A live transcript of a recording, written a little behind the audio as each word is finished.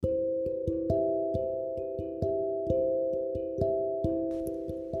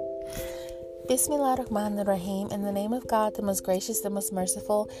Bismillahirrahmanirrahim. In the name of God, the most gracious, the most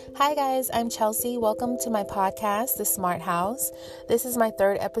merciful. Hi guys, I'm Chelsea. Welcome to my podcast, The Smart House. This is my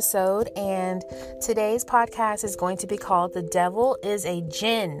third episode, and today's podcast is going to be called The Devil is a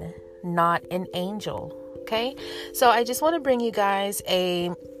Jinn, Not an Angel. Okay, so I just want to bring you guys a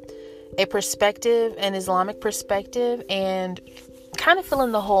perspective, an Islamic perspective, and kind of fill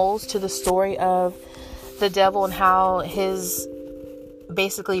in the holes to the story of the devil and how his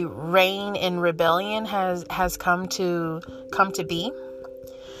basically reign in rebellion has come to be.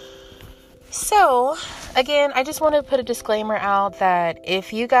 So again, I just want to put a disclaimer out that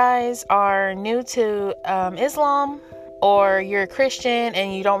if you guys are new to Islam, or you're a Christian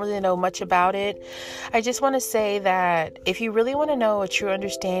and you don't really know much about it, I just want to say that if you really want to know a true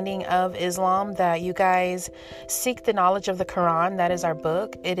understanding of Islam, that you guys seek the knowledge of the Quran. That is our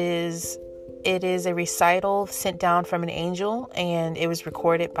book. It is a recital sent down from an angel, and it was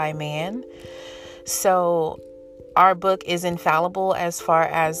recorded by man. So our book is infallible as far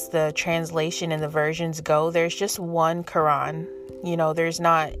as the translation and the versions go. There's just one Quran. There's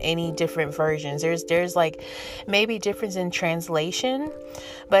not any different versions. There's like maybe difference in translation,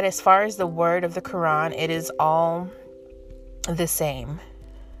 but as far as the word of the Quran, it is all the same.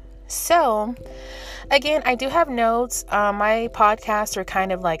 So again, I do have notes. My podcasts are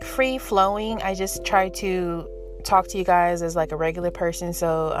kind of like free flowing. I just try to talk to you guys as like a regular person.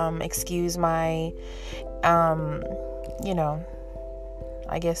 So excuse my,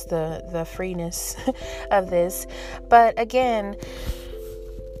 I guess the freeness of this. But again,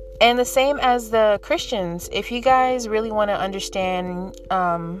 and the same as the Christians, if you guys really want to understand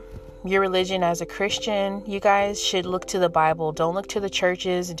your religion as a Christian, you guys should look to the Bible. Don't look to the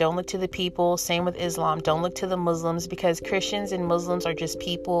churches. Don't look to the people. Same with Islam. Don't look to the Muslims, because Christians and Muslims are just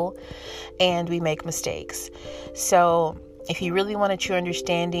people and we make mistakes. So if you really want a true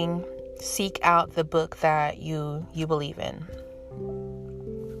understanding, seek out the book that you believe in.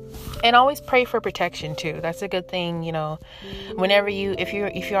 And always pray for protection too. That's a good thing, whenever if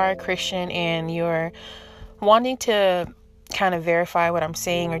you are a Christian and you're wanting to kind of verify what I'm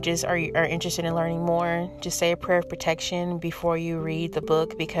saying, or just are interested in learning more, just say a prayer of protection before you read the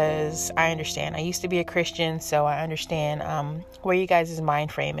book, because I understand. I used to be a Christian, so I understand where you guys'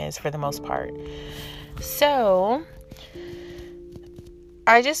 mind frame is for the most part. So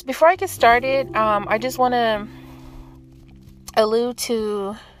before I get started, I just want to allude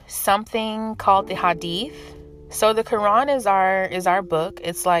to something called the Hadith. So the Quran is our book.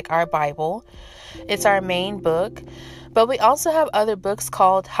 It's like our Bible. It's our main book. But we also have other books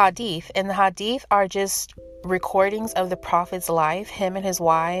called Hadith, and the Hadith are just recordings of the Prophet's life, him and his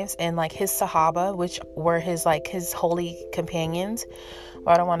wives, and like his Sahaba, which were his holy companions.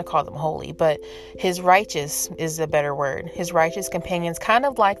 Well, I don't want to call them holy, but his righteous is a better word. His righteous companions, kind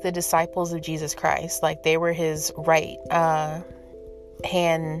of like the disciples of Jesus Christ. Like they were his right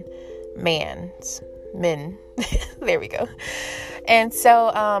hand men. There we go. And so,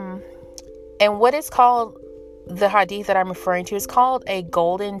 and what is called the Hadith that I'm referring to is called a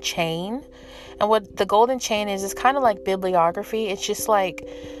golden chain. And what the golden chain is kind of like bibliography. It's just like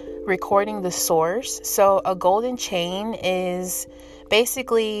recording the source. So a golden chain is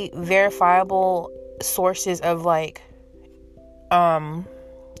basically verifiable sources of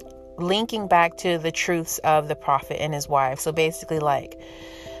linking back to the truths of the Prophet and his wife. So basically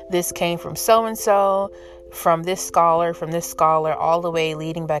this came from so-and-so, from this scholar, all the way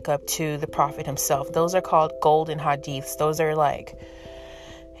leading back up to the Prophet himself. Those are called golden hadiths. Those are like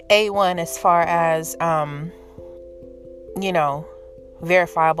A1 as far as,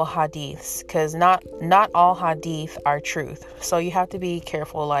 verifiable hadiths, because not all hadith are truth. So you have to be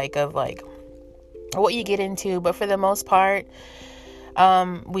careful of what you get into. But for the most part,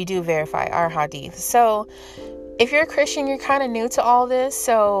 we do verify our hadith. So if you're a Christian, you're kind of new to all this,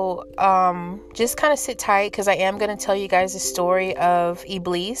 so just kind of sit tight, because I am going to tell you guys the story of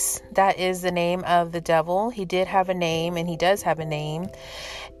Iblis. That is the name of the devil. He did have a name, and he does have a name,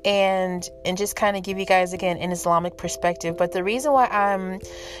 and just kind of give you guys, again, an Islamic perspective. But the reason why I'm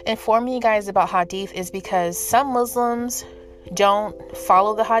informing you guys about Hadith is because some Muslims don't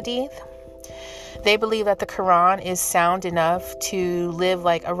follow the Hadith. They believe that the Quran is sound enough to live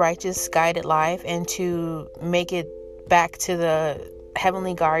like a righteous, guided life and to make it back to the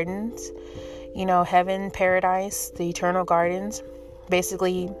heavenly gardens, heaven, paradise, the eternal gardens.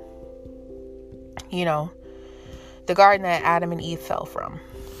 Basically, the garden that Adam and Eve fell from.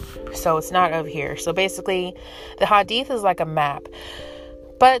 So it's not of here. So basically, the Hadith is like a map.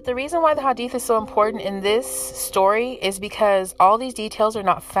 But the reason why the hadith is so important in this story is because all these details are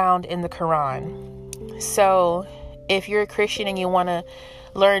not found in the Quran. So if you're a Christian and you want to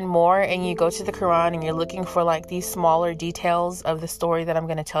learn more and you go to the Quran and you're looking for like these smaller details of the story that I'm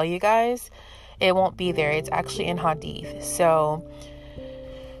going to tell you guys, it won't be there. It's actually in hadith. So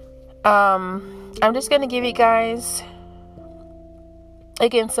I'm just going to give you guys,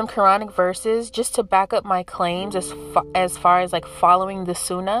 again, some Quranic verses just to back up my claims as far as like following the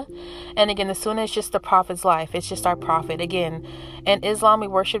Sunnah. And again, the Sunnah is just the Prophet's life. It's just our Prophet. Again, in Islam, we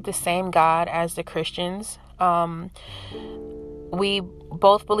worship the same God as the Christians. We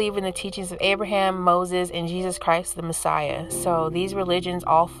both believe in the teachings of Abraham, Moses, and Jesus Christ, the Messiah. So these religions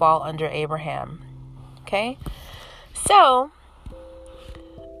all fall under Abraham. Okay? So,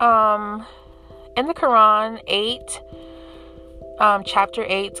 in the Quran, chapter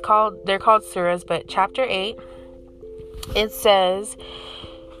 8, they're called surahs, but chapter 8, it says,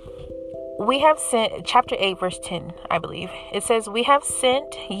 we have sent, chapter 8, verse 10, I believe. It says, we have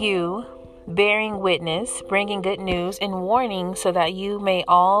sent you bearing witness, bringing good news and warning, so that you may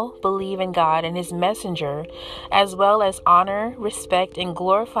all believe in God and his messenger, as well as honor, respect, and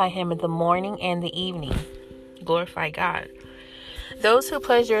glorify him in the morning and the evening. Glorify God. Those who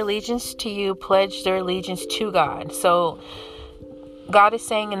pledge their allegiance to you pledge their allegiance to God. So God is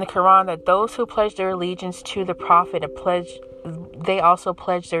saying in the Quran that those who pledge their allegiance to the Prophet they also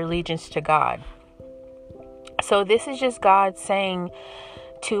pledge their allegiance to God. So this is just God saying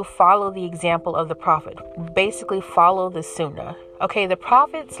to follow the example of the Prophet. Basically follow the Sunnah. Okay, the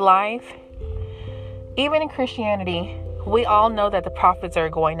Prophet's life, even in Christianity, we all know that the prophets are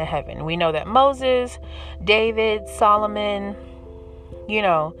going to heaven. We know that Moses, David, Solomon,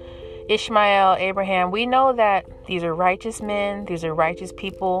 Ishmael, Abraham, we know that these are righteous men, these are righteous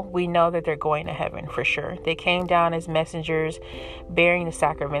people. We know that they're going to heaven for sure. They came down as messengers bearing the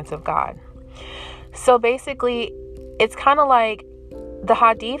sacraments of God. So basically, it's kind of like the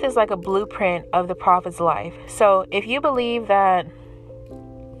hadith is like a blueprint of the Prophet's life. So if you believe that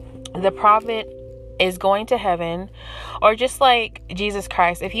the Prophet is going to heaven, or just like Jesus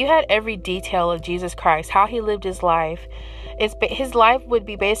Christ, if you had every detail of Jesus Christ, how he lived his life, his life would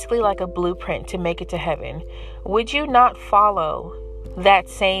be basically like a blueprint to make it to heaven. Would you not follow that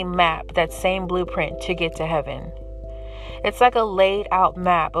same map, that same blueprint to get to heaven? It's like a laid out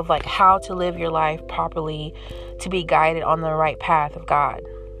map of like how to live your life properly to be guided on the right path of God.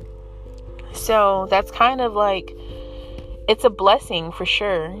 So that's kind of like, it's a blessing for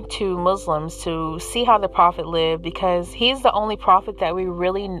sure to Muslims to see how the Prophet lived, because he's the only prophet that we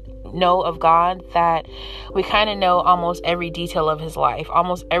really know of God, that we kind of know almost every detail of his life.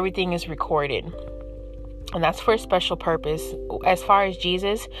 Almost everything is recorded. And that's for a special purpose. As far as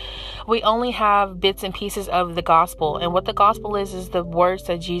Jesus, we only have bits and pieces of the gospel. And what the gospel is the words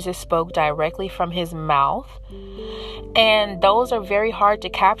that Jesus spoke directly from his mouth. And those are very hard to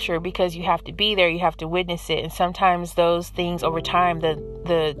capture because you have to be there, you have to witness it. And sometimes those things over time,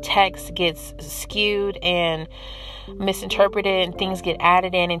 the text gets skewed and misinterpreted, and things get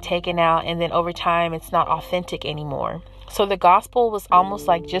added in and taken out. And then over time, it's not authentic anymore. So the gospel was almost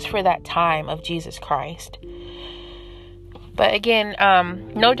like just for that time of Jesus Christ. But again,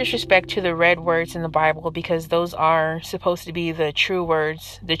 no disrespect to the red words in the Bible, because those are supposed to be the true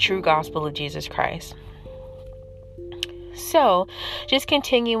words, the true gospel of Jesus Christ. So just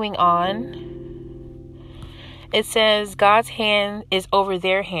continuing on, it says God's hand is over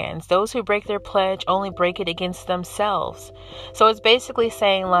their hands. Those who break their pledge only break it against themselves. So it's basically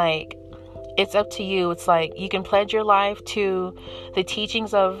saying like, it's up to you. It's like you can pledge your life to the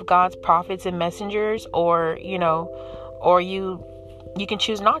teachings of God's prophets and messengers, or you can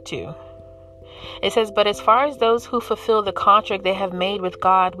choose not to. It says, but as far as those who fulfill the contract they have made with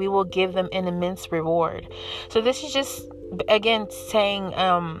God, we will give them an immense reward. So this is just, again, saying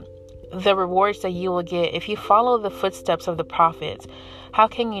the rewards that you will get if you follow the footsteps of the prophets. How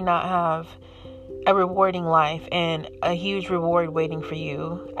can you not have a rewarding life and a huge reward waiting for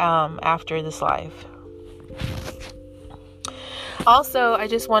you after this life? Also, I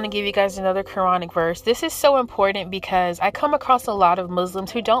just want to give you guys another Quranic verse. This is so important because I come across a lot of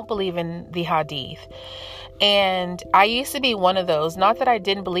Muslims who don't believe in the hadith. And I used to be one of those. Not that I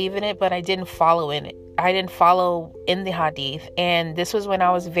didn't believe in it, but I didn't follow in it. I didn't follow in the hadith. And this was when I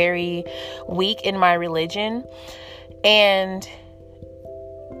was very weak in my religion. And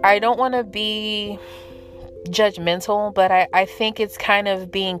I don't want to be judgmental, but I think it's kind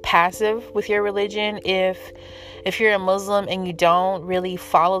of being passive with your religion if you're a Muslim and you don't really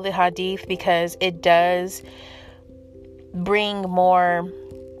follow the hadith, because it does bring more,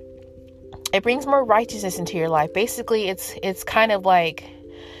 it brings more righteousness into your life. Basically, it's kind of like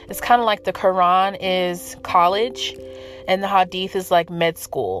It's kind of like the Quran is college and the Hadith is like med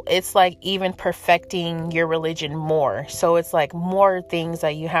school. It's like even perfecting your religion more. So it's like more things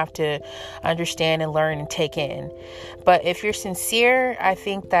that you have to understand and learn and take in. But if you're sincere, I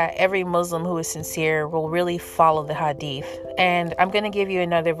think that every Muslim who is sincere will really follow the Hadith. And I'm going to give you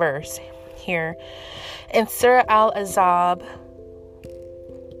another verse here. In Surah Al-Ahzab,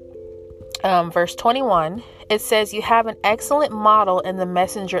 verse 21, it says, "You have an excellent model in the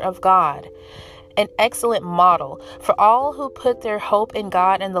messenger of God." An excellent model for all who put their hope in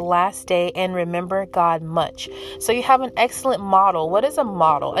God in the last day and remember God much. So you have an excellent model. What is a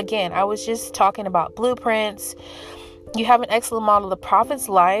model? Again, I was just talking about blueprints. You have an excellent model. The prophet's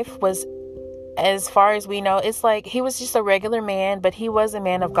life was, as far as we know, it's like he was just a regular man, but he was a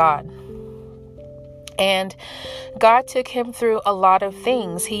man of God. And God took him through a lot of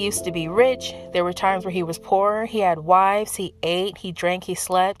things. He used to be rich. There were times where he was poor. He had wives. He ate. He drank. He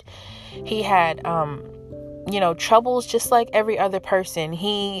slept. He had, troubles just like every other person.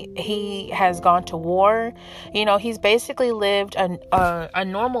 He has gone to war. He's basically lived a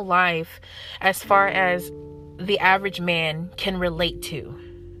normal life as far as the average man can relate to.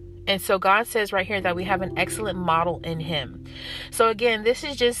 And so God says right here that we have an excellent model in him. So again, this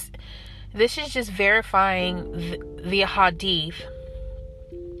is just verifying the Hadith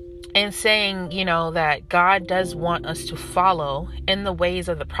and saying, that God does want us to follow in the ways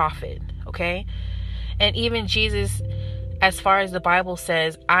of the prophet, okay? And even Jesus, as far as the Bible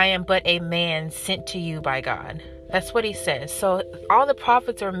says, "I am but a man sent to you by God." That's what he says. So all the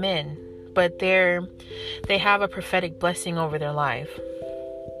prophets are men, but they have a prophetic blessing over their life.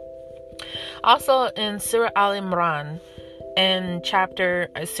 Also in Surah Al-Imran, in chapter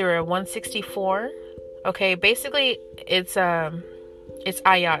Surah 164, okay, basically it's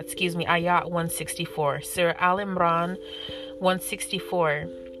ayat 164, Surah Al-Imran 164.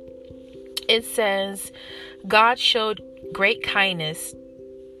 It says, God showed great kindness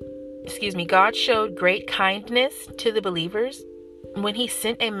to the believers when he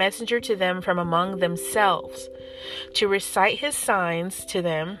sent a messenger to them from among themselves to recite his signs to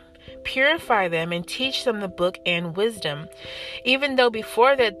them, purify them, and teach them the book and wisdom, even though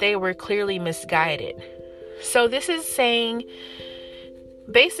before that they were clearly misguided. So this is saying,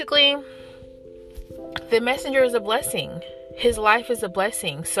 basically, the messenger is a blessing. His life is a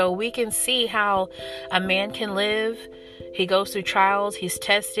blessing. So we can see how a man can live. He goes through trials, he's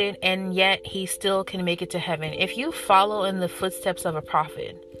tested, and yet he still can make it to heaven. If you follow in the footsteps of a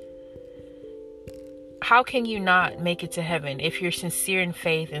prophet, how can you not make it to heaven if you're sincere in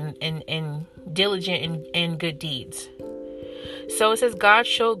faith and diligent in good deeds? So it says God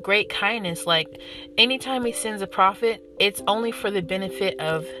showed great kindness. Like anytime he sends a prophet, it's only for the benefit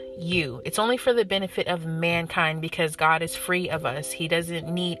of you. It's only for the benefit of mankind, because God is free of us. He doesn't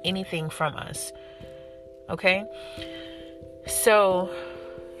need anything from us. Okay? So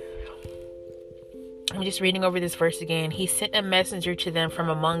I'm just reading over this verse again. He sent a messenger to them from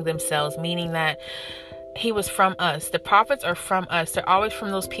among themselves, meaning that he was from us. The prophets are from us. They're always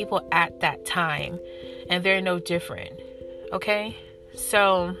from those people at that time, and they're no different. Okay?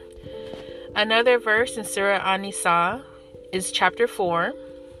 So another verse in Surah An-Nisa is chapter 4,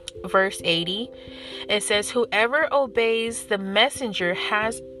 verse 80. It says, "Whoever obeys the messenger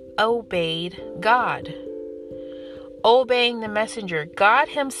has obeyed God." Obeying the messenger. God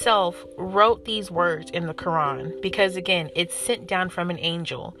himself wrote these words in the Quran, because again, it's sent down from an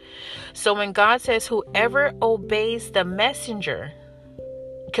angel. So when God says whoever obeys the messenger,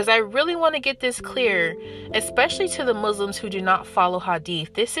 because I really want to get this clear, especially to the Muslims who do not follow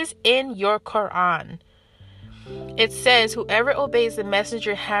Hadith. This is in your Quran. It says whoever obeys the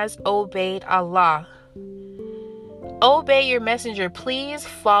messenger has obeyed Allah. Obey your messenger. Please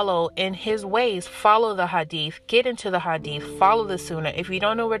follow in his ways. Follow the Hadith. Get into the Hadith. Follow the Sunnah. If you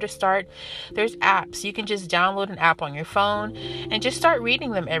don't know where to start, there's apps. You can just download an app on your phone and just start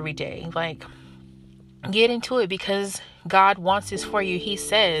reading them every day. Like, get into it, because God wants this for you. He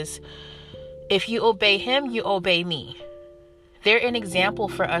says, if you obey him, you obey me. They're an example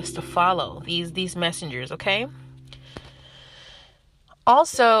for us to follow, these messengers, okay?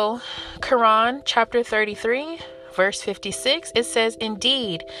 Also, Quran chapter 33, verse 56, it says,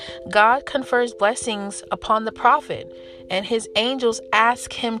 "Indeed, God confers blessings upon the prophet, and his angels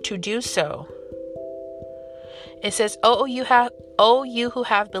ask him to do so." It says, "O you who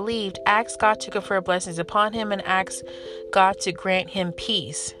have believed, ask God to confer blessings upon him, and ask God to grant him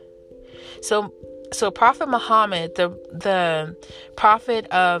peace." So Prophet Muhammad, the prophet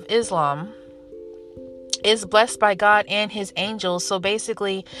of Islam, is blessed by God and his angels. So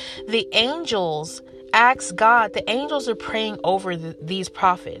basically, the angels asked God, the angels are praying over these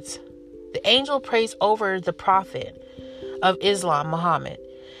prophets. The angel prays over the prophet of Islam, Muhammad.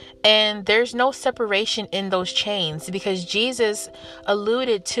 And there's no separation in those chains, because Jesus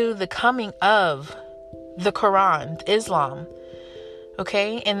alluded to the coming of the Quran, Islam.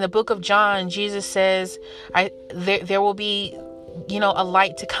 Okay, in the book of John, Jesus says, there will be, a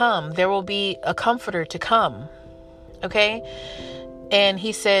light to come. There will be a comforter to come. Okay. And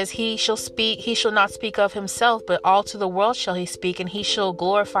he says, he shall not speak of himself, but all to the world shall he speak, and he shall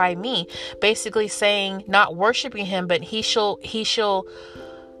glorify me. Basically saying, not worshiping him, but he shall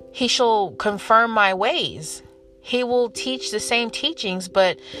confirm my ways. He will teach the same teachings.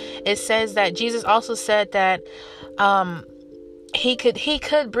 But it says that Jesus also said that, he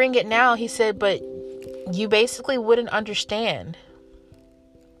could bring it now. He said, but you basically wouldn't understand.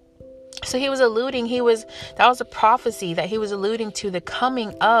 So he was alluding, that was a prophecy that he was alluding to the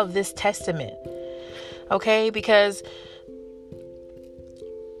coming of this testament. Okay, because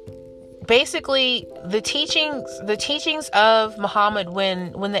basically the teachings of Muhammad,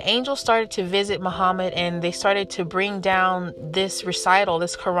 when the angels started to visit Muhammad and they started to bring down this recital,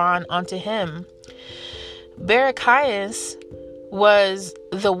 this Quran onto him, Barachias was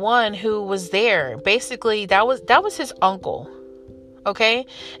the one who was there. Basically, that was his uncle. Okay,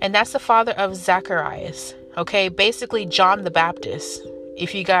 and that's the father of Zacharias. Okay, basically John the Baptist.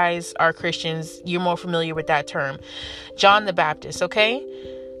 If you guys are Christians, you're more familiar with that term, John the Baptist. Okay,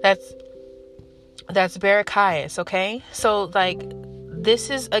 that's Barachias. Okay, so like,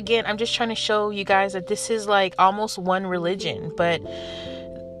 this is, again, I'm just trying to show you guys that this is like almost one religion, but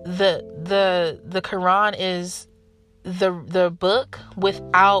the Quran is the book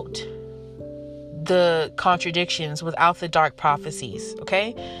without the contradictions, without the dark prophecies.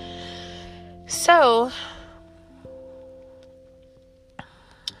 Okay, so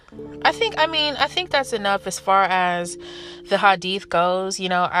I think that's enough as far as the hadith goes.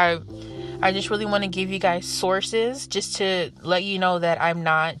 I just really want to give you guys sources just to let you know that I'm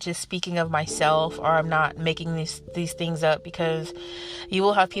not just speaking of myself, or I'm not making these things up, because you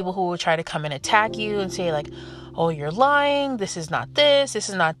will have people who will try to come and attack you and say like, oh, you're lying, this is not this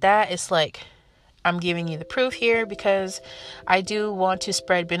is not that. It's like, I'm giving you the proof here because I do want to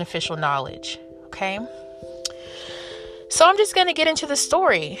spread beneficial knowledge. Okay. So I'm just going to get into the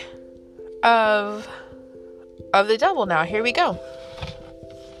story of the devil now. Here we go.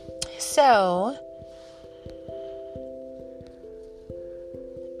 So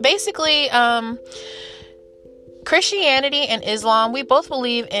basically, Christianity and Islam, we both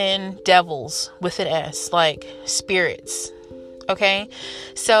believe in devils with an S, like spirits. Okay,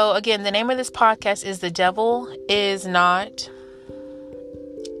 so again, the name of this podcast is The Devil Is Not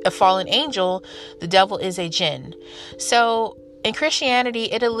a Fallen Angel. The devil is a jinn. So in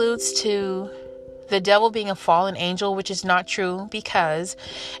Christianity, it alludes to the devil being a fallen angel, which is not true, because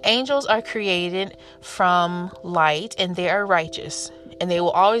angels are created from light and they are righteous. And they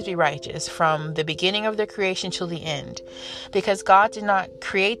will always be righteous from the beginning of their creation till the end, because God did not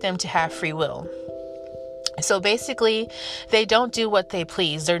create them to have free will. So basically, they don't do what they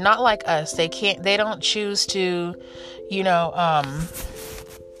please. They're not like us. They don't choose to, they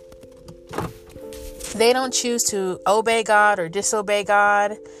don't choose to obey God or disobey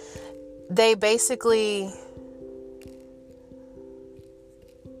God. They basically,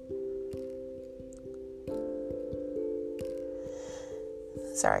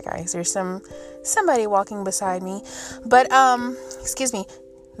 sorry guys, there's somebody walking beside me, but, excuse me.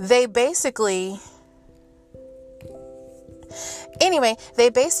 They basically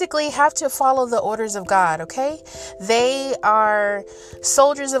have to follow the orders of God, okay? They are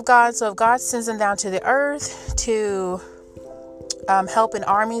soldiers of God, so if God sends them down to the earth to help in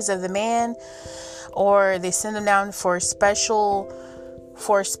armies of the man, or they send them down for special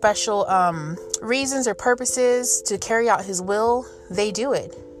reasons or purposes to carry out his will, they do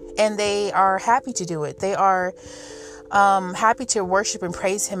it. And they are happy to do it. They are happy to worship and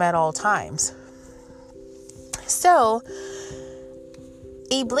praise him at all times. So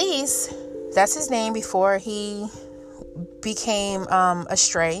Iblis, that's his name before he became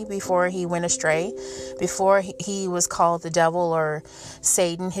astray, before he went astray, before he was called the devil or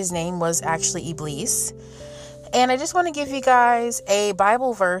Satan. His name was actually Iblis. And I just want to give you guys a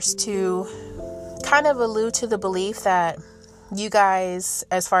Bible verse to kind of allude to the belief that you guys,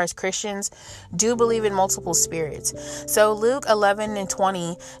 as far as Christians, do believe in multiple spirits. So Luke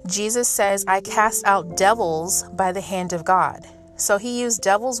 11:20, Jesus says, I cast out devils by the hand of God. So he used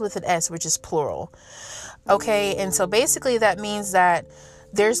devils with an S, which is plural. Okay, and so basically that means that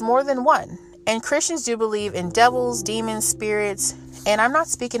there's more than one. And Christians do believe in devils, demons, spirits. And I'm not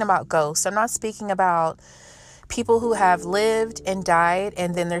speaking about ghosts. I'm not speaking about people who have lived and died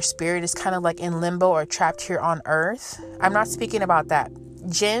and then their spirit is kind of like in limbo or trapped here on earth. I'm not speaking about that.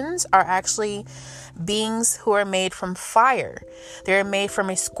 Jinns are actually beings who are made from fire. They're made from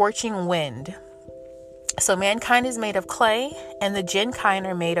a scorching wind. So mankind is made of clay and the jinn kind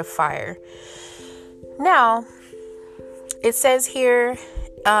are made of fire. Now, it says here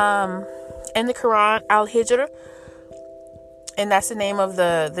in the Quran, Al-Hijr, and that's the name of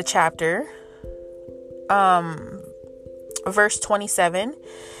the chapter, verse 27,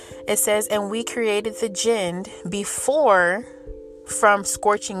 it says, and we created the jinn before from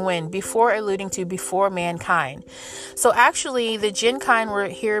scorching wind, before alluding to before mankind. So actually the jinn kind were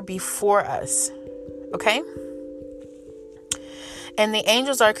here before us. Okay. And the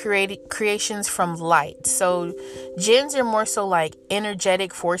angels are creations from light. So jinns are more so like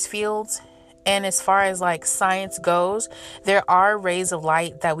energetic force fields. And as far as like science goes, there are rays of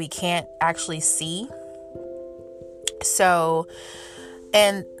light that we can't actually see. So,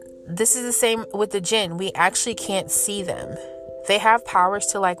 and this is the same with the jinn. We actually can't see them. They have powers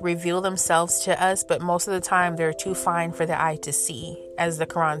to like reveal themselves to us, but most of the time they're too fine for the eye to see, as the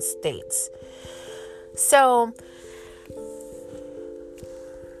Quran states. So,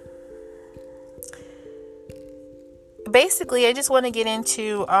 basically, I just want to get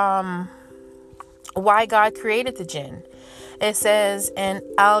into why God created the jinn. It says in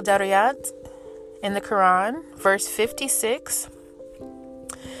Al-Dariyat in the Quran, verse 56,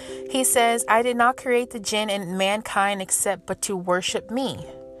 he says, I did not create the jinn and mankind except but to worship me.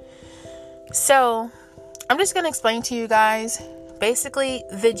 So, I'm just going to explain to you guys. Basically,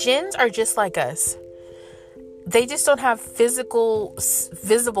 the jinns are just like us. They just don't have visible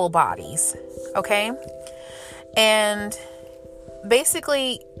bodies. Okay? And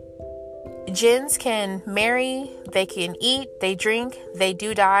basically, jinns can marry, they can eat, they drink, they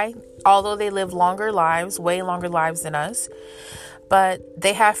do die, although they live longer lives, way longer lives than us. But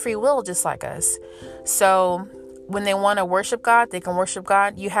they have free will just like us. So when they want to worship God, they can worship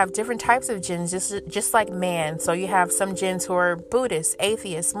God. You have different types of jinns, just like man. So you have some jinns who are Buddhists,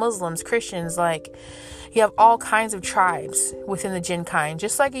 atheists, Muslims, Christians. Like, you have all kinds of tribes within the jinn kind,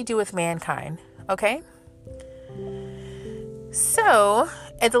 just like you do with mankind. Okay? So,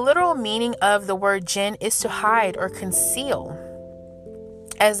 and the literal meaning of the word jinn is to hide or conceal,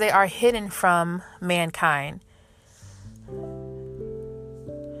 as they are hidden from mankind.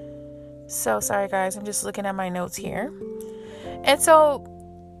 So, sorry guys, I'm just looking at my notes here. And so,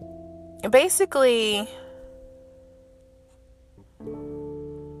 basically,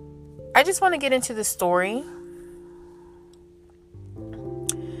 I just want to get into the story.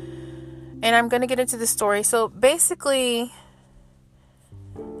 And I'm going to get into the story. So, basically,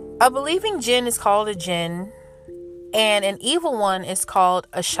 a believing jinn is called a jinn, and an evil one is called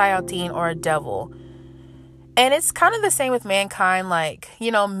a shayateen or a devil. And it's kind of the same with mankind. Like,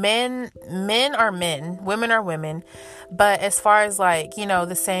 you know, men are men, women are women. But as far as like, you know,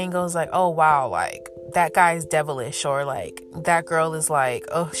 the saying goes like, oh, wow, like that guy's devilish, or like that girl is like,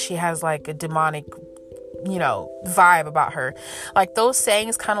 oh, she has like a demonic, you know, vibe about her. Like those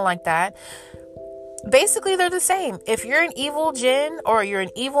sayings kind of like that. Basically, they're the same. If you're an evil jinn or you're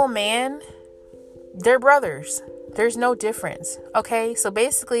an evil man, they're brothers. There's no difference. Okay, so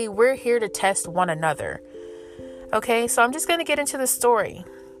basically, we're here to test one another. Okay, so I'm just going to get into the story.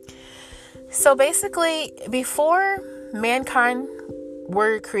 So basically, before mankind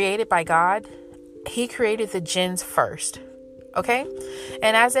were created by God, he created the jinns first. Okay,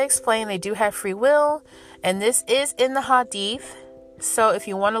 and as I explained, they do have free will, and this is in the Hadith. So if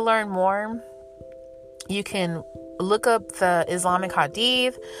you want to learn more, you can look up the Islamic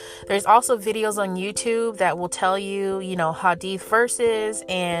Hadith. There's also videos on YouTube that will tell you, you know, Hadith verses,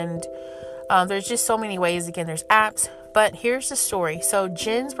 and there's just so many ways. Again, there's apps, but here's the story. So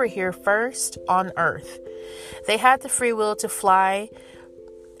jinns were here first on earth. They had the free will to fly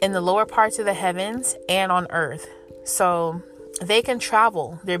in the lower parts of the heavens and on earth. So they can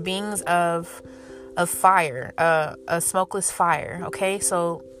travel. They're beings of fire, a smokeless fire. Okay,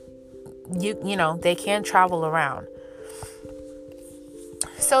 so you know, they can travel around.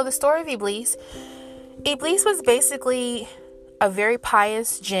 So the story of Iblis was basically a very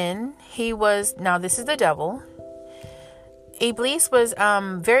pious jinn. Now this is the devil. Iblis was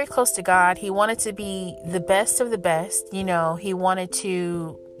very close to God. He wanted to be the best of the best. You know, he wanted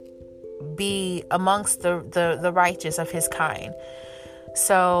to be amongst the righteous of his kind.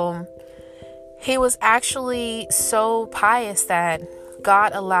 So he was actually so pious that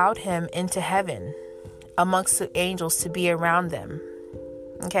God allowed him into heaven amongst the angels to be around them.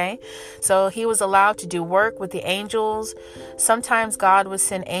 Okay, so he was allowed to do work with the angels. Sometimes God would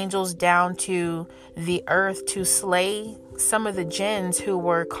send angels down to the earth to slay some of the jinns who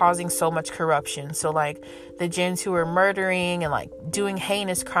were causing so much corruption. So like the jinns who were murdering and like doing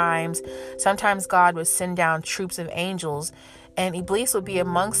heinous crimes. Sometimes God would send down troops of angels, and Iblis would be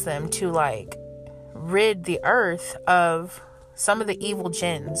amongst them to like rid the earth of some of the evil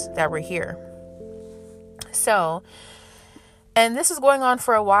jinns that were here. So, and this was going on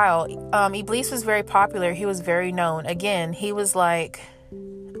for a while. Iblis was very popular. He was very known. Again, he was like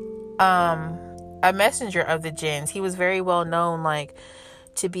a messenger of the jinns. He was very well known, like,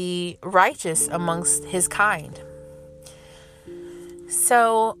 to be righteous amongst his kind.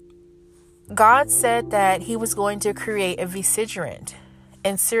 So God said that he was going to create a vicegerent.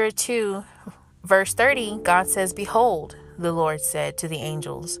 In Surah 2, verse 30, God says, "Behold, the Lord said to the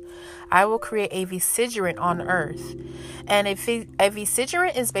angels, I will create a vicegerent on earth." And a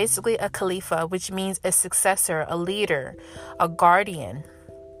vicegerent is basically a Khalifa, which means a successor, a leader, a guardian,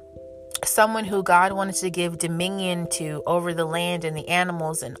 someone who God wanted to give dominion to over the land and the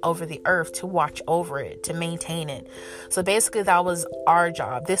animals and over the earth, to watch over it, to maintain it. So basically that was our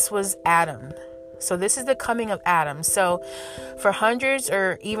job. This was Adam. So this is the coming of Adam. So for hundreds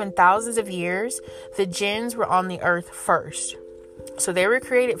or even thousands of years, the jinns were on the earth first. So they were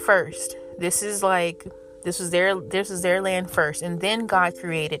created first. This was their land first. And then God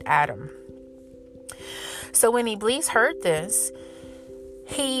created Adam. So when Iblis heard this,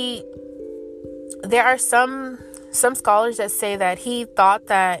 there are some scholars that say that he thought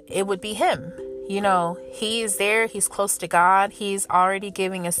that it would be him. You know, he is there. He's close to God. He's already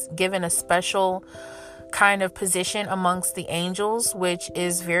given a special kind of position amongst the angels, which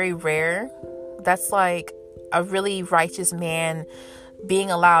is very rare. That's like a really righteous man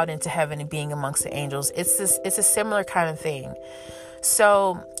being allowed into heaven and being amongst the angels. It's a similar kind of thing.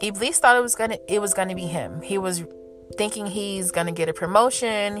 So Iblis thought it was gonna be him. He was thinking he's gonna get a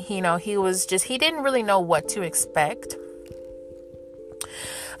promotion. You know, he didn't really know what to expect.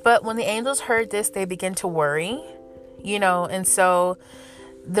 But when the angels heard this, they began to worry, you know, and so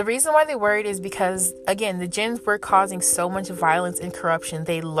the reason why they worried is because, again, the jinns were causing so much violence and corruption.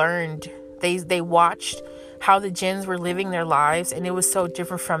 They learned, they watched how the jinns were living their lives, and it was so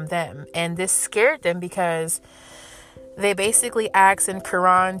different from them. And this scared them because they basically asked in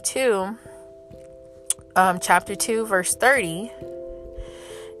Quran 2, chapter 2, verse 30,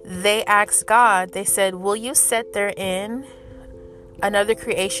 they asked God, they said, "Will you set therein another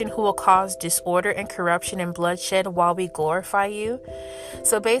creation who will cause disorder and corruption and bloodshed while we glorify you?"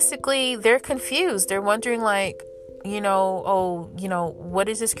 So basically they're confused. They're wondering, like, what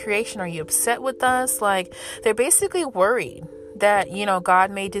is this creation? Are you upset with us? Like, they're basically worried that,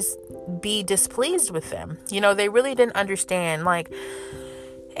 God may just be displeased with them. They really didn't understand. Like,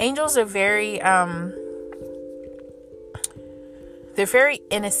 angels are they're very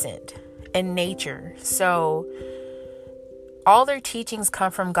innocent in nature. So all their teachings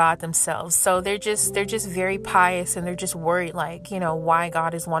come from God themselves. So they're just very pious, and they're just worried, like, why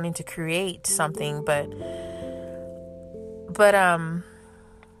God is wanting to create something. But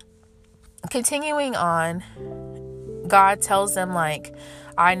continuing on, God tells them, like,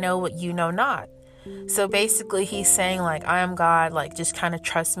 I know what you know not. So basically he's saying, like, I am God, like, just kind of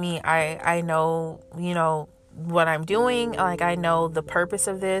trust me. I know, what I'm doing. Like, I know the purpose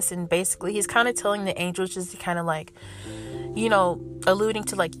of this. And basically he's kind of telling the angels just to kind of, like, alluding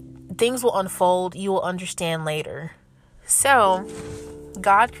to, like, things will unfold. You will understand later. So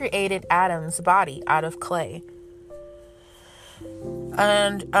God created Adam's body out of clay.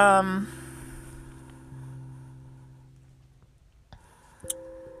 And,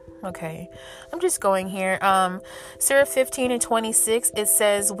 okay, I'm just going here. Surah 15 and 26, it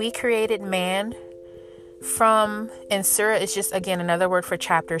says, we created man from, and surah is just, again, another word for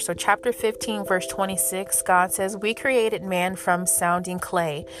chapter. So chapter 15, verse 26, God says, we created man from sounding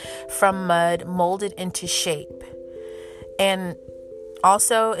clay, from mud, molded into shape. And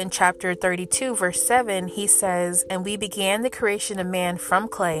also in chapter 32, verse 7, he says, and we began the creation of man from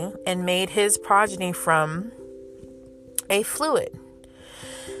clay and made his progeny from a fluid.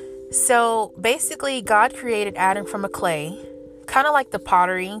 So basically God created Adam from a clay, kind of like the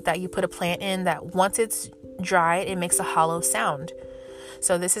pottery that you put a plant in, that once it's dried, it makes a hollow sound.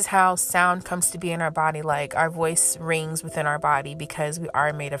 So this is how sound comes to be in our body. Like, our voice rings within our body because we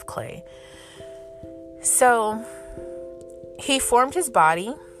are made of clay. So he formed his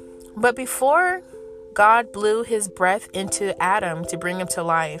body, but before God blew his breath into Adam to bring him to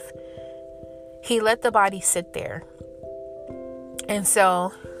life, he let the body sit there. And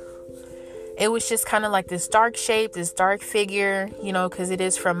so it was just kind of like this dark shape, this dark figure, because it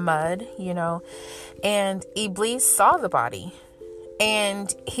is from mud, and Iblis saw the body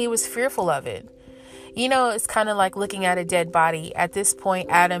and he was fearful of it. It's kind of like looking at a dead body. At this point,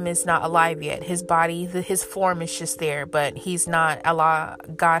 Adam is not alive yet. His body, his form is just there, but he's not alive.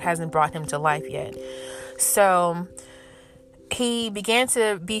 God hasn't brought him to life yet. So he began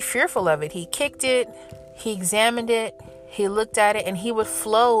to be fearful of it. He kicked it, he examined it, he looked at it, and he would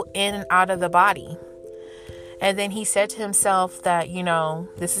flow in and out of the body. And then he said to himself that,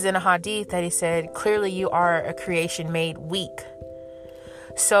 this is in a hadith that he said, clearly you are a creation made weak.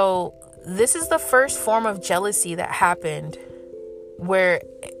 So this is the first form of jealousy that happened, where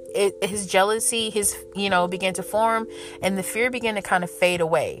his jealousy, began to form, and the fear began to kind of fade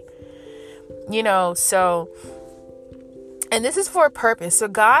away. So, and this is for a purpose. So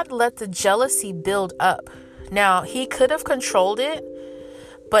God let the jealousy build up. Now, he could have controlled it,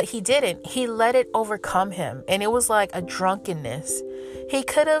 but he didn't. He let it overcome him. And it was like a drunkenness. He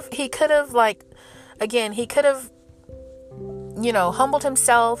could have humbled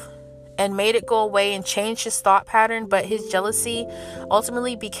himself and made it go away and changed his thought pattern, but his jealousy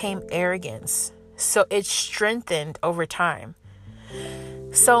ultimately became arrogance. So it strengthened over time.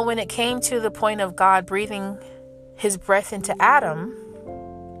 So when it came to the point of God breathing his breath into Adam,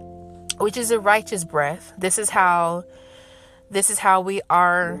 which is a righteous breath, this is how we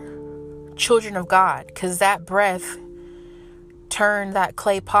are children of God, because that breath turned that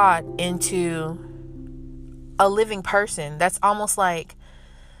clay pot into a living person. That's almost like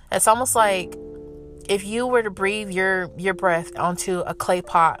if you were to breathe your breath onto a clay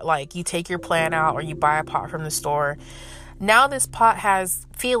pot, like you take your plant out or you buy a pot from the store. Now this pot has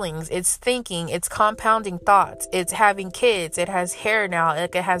feelings, it's thinking, it's compounding thoughts, it's having kids, it has hair now,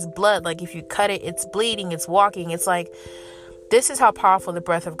 like it has blood, like if you cut it, it's bleeding, it's walking. It's like, this is how powerful the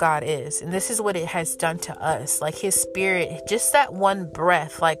breath of God is. And this is what it has done to us. Like his spirit, just that one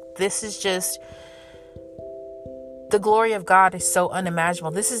breath, like this is just, the glory of God is so unimaginable.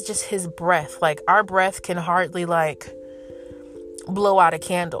 This is just his breath. Like our breath can hardly blow out a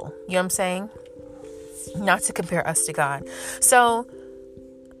candle. You know what I'm saying? Not to compare us to God. So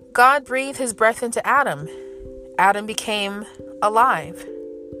God breathed his breath into Adam. Adam became alive.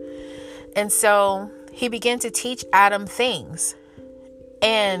 And so he began to teach Adam things.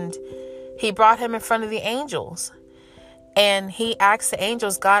 And he brought him in front of the angels. And he asked the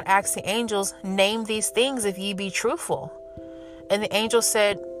angels, God asked the angels, name these things if ye be truthful. And the angel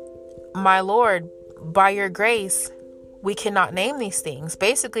said, my Lord, by your grace, we cannot name these things.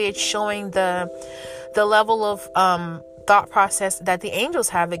 Basically, it's showing the level of thought process that the angels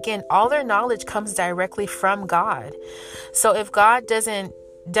have. Again, all their knowledge comes directly from God. So if God doesn't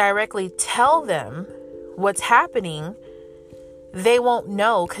directly tell them what's happening, they won't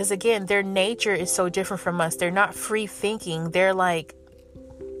know, because again, their nature is so different from us. They're not free thinking. They're like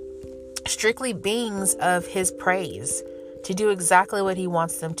strictly beings of his praise to do exactly what he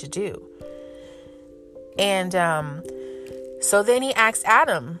wants them to do. And so then he asked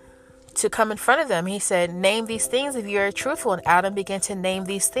Adam to come in front of them. He said, name these things if you are truthful. And Adam began to name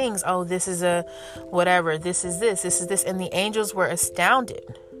these things. Oh, this is a whatever. This is this. This is this. And the angels were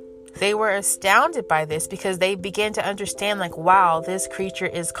astounded. They were astounded by this, because they began to understand, like, wow, this creature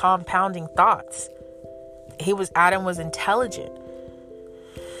is compounding thoughts. Adam was intelligent.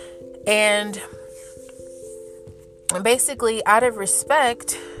 And basically, out of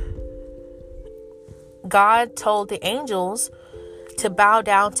respect, God told the angels to bow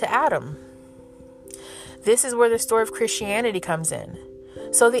down to Adam. This is where the story of Christianity comes in.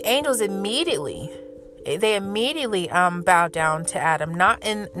 So the angels immediately bowed down to Adam, not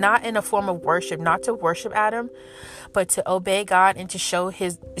in a form of worship, not to worship Adam, but to obey God and to show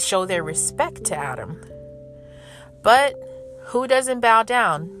their respect to Adam. But who doesn't bow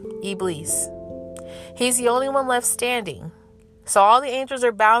down? Iblis. He's the only one left standing. So all the angels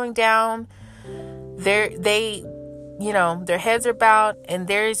are bowing down. Their heads are bowed, and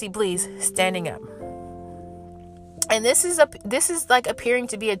there is Iblis standing up. And this is like appearing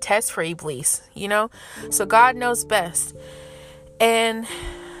to be a test for Iblis, So God knows best. And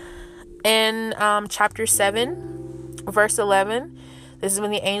in chapter 7, verse 11, this is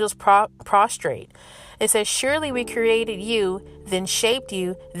when the angels prostrate. It says, surely we created you, then shaped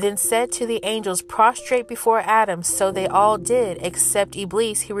you, then said to the angels, prostrate before Adam. So they all did, except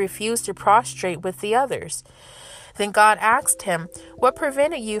Iblis, who refused to prostrate with the others. Then God asked him, what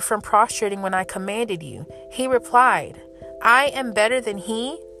prevented you from prostrating when I commanded you? He replied, I am better than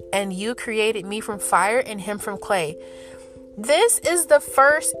he, and you created me from fire and him from clay. This is the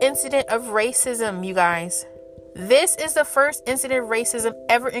first incident of racism, you guys. This is the first incident of racism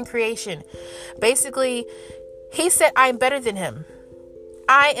ever in creation. Basically, he said, I'm better than him.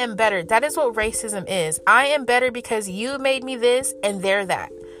 I am better. That is what racism is. I am better because you made me this and they're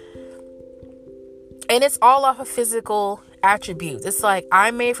that. And it's all off of physical attributes. It's like,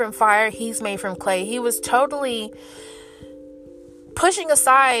 I'm made from fire, he's made from clay. He was totally pushing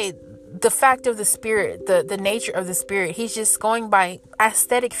aside the fact of the spirit, the nature of the spirit. He's just going by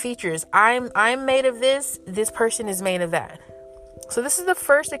aesthetic features. I'm made of this person is made of that. So this is the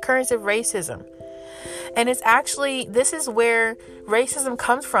first occurrence of racism. And it's actually, this is where racism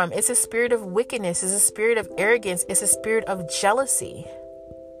comes from. It's a spirit of wickedness. It's a spirit of arrogance. It's a spirit of jealousy.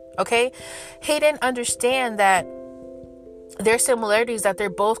 Okay? He didn't understand that there's similarities, that they're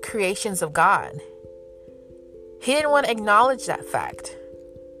both creations of God. He didn't want to acknowledge that fact.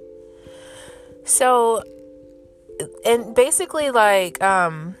 So, and basically like,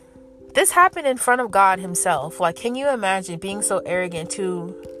 this happened in front of God himself. Like, can you imagine being so arrogant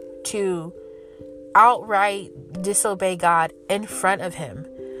to outright disobey God in front of him?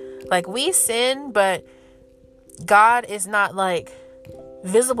 Like, we sin, but God is not like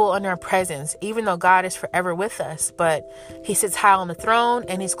visible in our presence, even though God is forever with us. But he sits high on the throne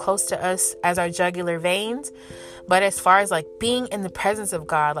and he's close to us as our jugular veins. But as far as like being in the presence of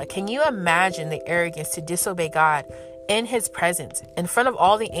God, like, can you imagine the arrogance to disobey God in his presence, in front of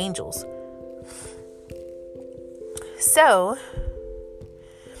all the angels? So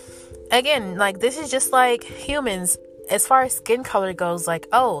again, like, this is just like humans as far as skin color goes. Like,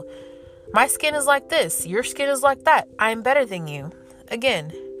 oh, my skin is like this, your skin is like that, I'm better than you.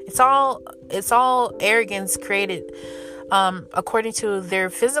 Again, it's all arrogance created according to their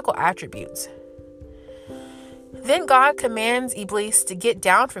physical attributes. Then God commands Iblis to get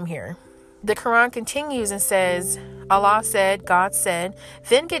down from here. The Quran continues and says, Allah said, God said,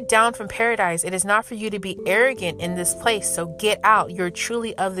 then get down from paradise. It is not for you to be arrogant in this place. So get out. You're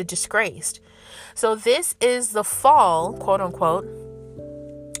truly of the disgraced. So this is the fall, quote unquote,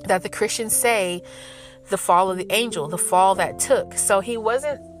 that the Christians say, the fall of the angel, the fall that took. So he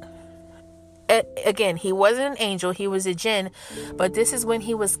wasn't, again, he wasn't an angel. He was a jinn. But this is when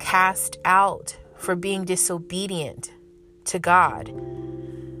he was cast out for being disobedient to God.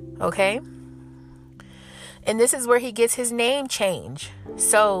 Okay? And this is where he gets his name change.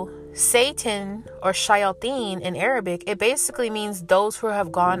 So Satan, or shayateen in Arabic, it basically means those who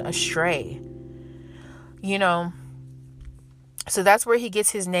have gone astray. You know, so that's where he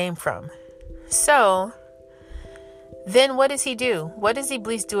gets his name from. So then what does he do? What does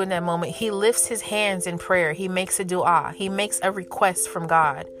Iblis do in that moment? He lifts his hands in prayer. He makes a dua. He makes a request from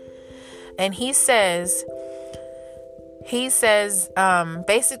God. And he says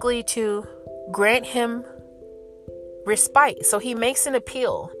basically to grant him respite. So he makes an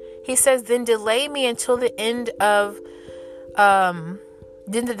appeal. He says, then delay me until the end of,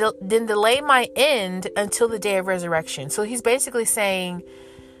 then delay my end until the day of resurrection. So he's basically saying,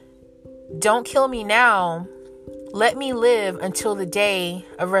 don't kill me now. Let me live until the day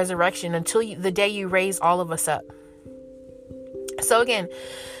of resurrection, until the day you raise all of us up. So again,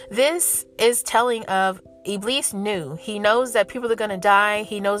 this is telling of Iblis knew. He knows that people are going to die.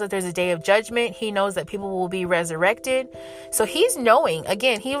 He knows that there's a day of judgment. He knows that people will be resurrected. So he's knowing,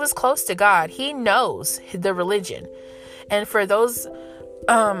 again, he was close to God. He knows the religion. And for those,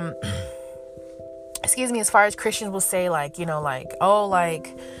 as far as Christians will say, like, you know, like, oh,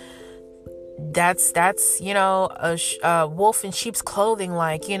 like, that's, you know, a wolf in sheep's clothing.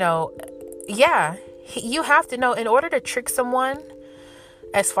 Like, you know, yeah, you have to know in order to trick someone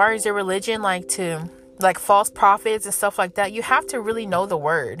as far as their religion, like false prophets and stuff like that, you have to really know the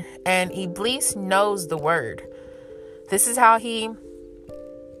word. And Iblis knows the word. This is how he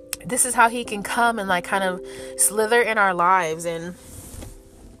can come and like kind of slither in our lives and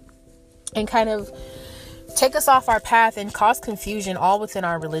kind of take us off our path and cause confusion all within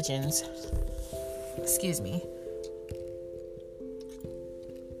our religions. Excuse me.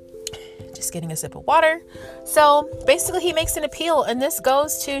 Just getting a sip of water. So basically he makes an appeal, and this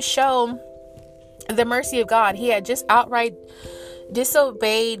goes to show the mercy of God. He had just outright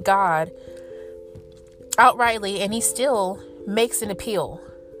disobeyed God outrightly, and he still makes an appeal.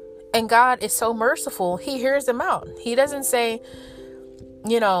 And God is so merciful, he hears him out. He doesn't say,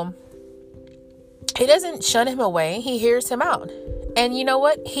 you know, he doesn't shun him away. He hears him out. And you know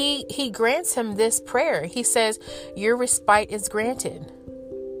what? He grants him this prayer. He says, your respite is granted.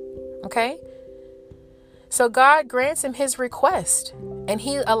 Okay? So God grants him his request, and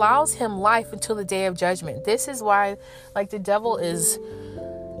he allows him life until the day of judgment. This is why, like, the devil is,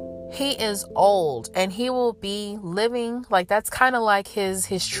 he is old and he will be living, like that's kind of like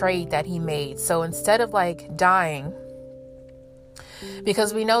his trade that he made. So instead of like dying,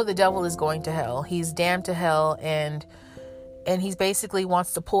 because we know the devil is going to hell, he's damned to hell, and he's basically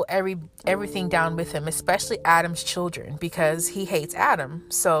wants to pull everything down with him, especially Adam's children, because he hates Adam.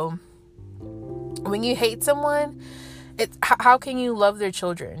 So when you hate someone, how can you love their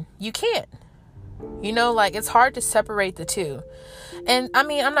children? You can't. You know, like it's hard to separate the two. And I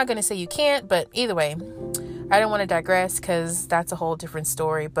mean, I'm not going to say you can't, but either way, I don't want to digress because that's a whole different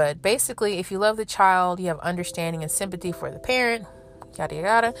story. But basically, if you love the child, you have understanding and sympathy for the parent, yada,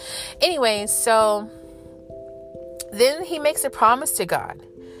 yada. Anyways, so then he makes a promise to God.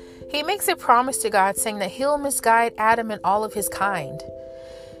 He makes a promise to God saying that he'll misguide Adam and all of his kind.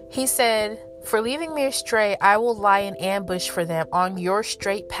 He said, "For leaving me astray, I will lie in ambush for them on your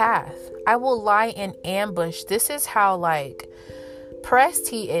straight path." I will lie in ambush. This is how like pressed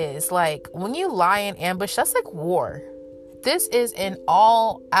he is. Like when you lie in ambush, that's like war. This is an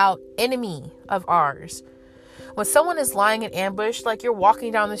all out enemy of ours. When someone is lying in ambush, like you're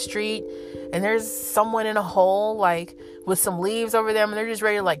walking down the street and there's someone in a hole, like with some leaves over them, and they're just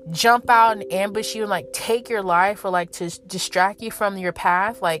ready to like jump out and ambush you and like take your life, or like to distract you from your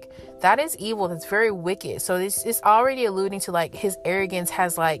path. Like that is evil. That's very wicked. So this is already alluding to like his arrogance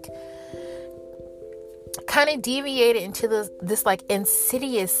has like kind of deviated into this like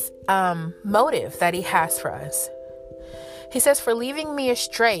insidious motive that he has for us. He says, "For leaving me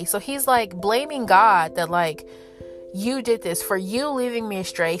astray." So he's like blaming God that like you did this, for you leaving me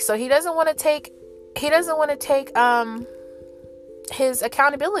astray. So he doesn't want to take his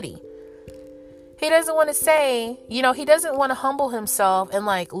accountability. He doesn't want to say, you know, he doesn't want to humble himself and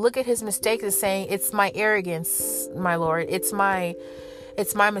like look at his mistakes and saying, "It's my arrogance, my Lord. It's my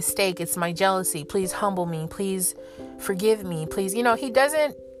mistake. It's my jealousy. Please humble me. Please forgive me. Please." You know, he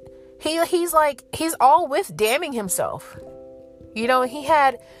doesn't, he's all with damning himself. You know,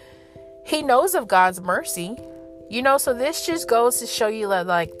 he knows of God's mercy, you know, so this just goes to show you that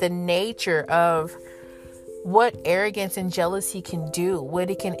like the nature of what arrogance and jealousy can do, what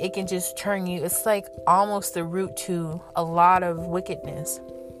it can just turn you. It's like almost the root to a lot of wickedness.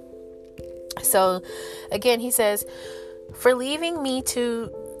 So again, he says, "For leaving me to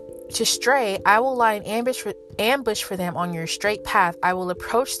stray, I will lie in ambush for them on your straight path. I will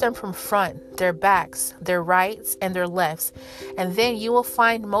approach them from front, their backs, their rights, and their lefts, and then you will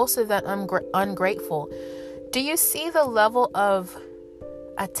find most of them ungrateful." Do you see the level of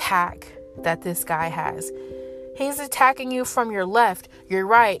attack that this guy has? He's attacking you from your left, your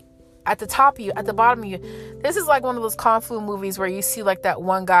right, at the top of you, at the bottom of you. This is like one of those kung fu movies where you see like that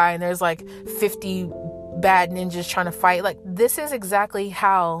one guy and there's like 50 bad ninjas trying to fight. Like this is exactly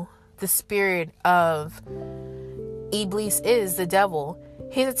how the spirit of Iblis is, the devil.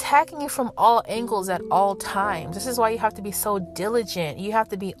 He's attacking you from all angles at all times. This is why you have to be so diligent. You have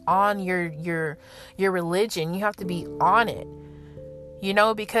to be on your religion. You have to be on it. You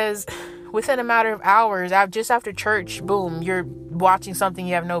know, because within a matter of hours, just after church, boom, you're watching something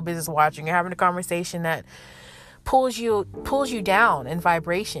you have no business watching. You're having a conversation that pulls you down in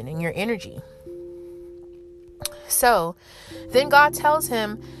vibration, in your energy. So then God tells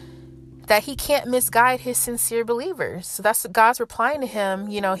him that he can't misguide his sincere believers. So that's God's replying to him.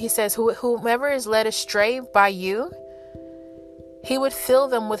 You know, he says, whomever is led astray by you, he would fill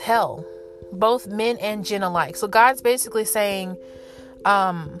them with hell, both men and jinn alike. So God's basically saying,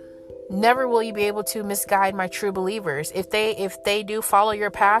 never will you be able to misguide my true believers. If they do follow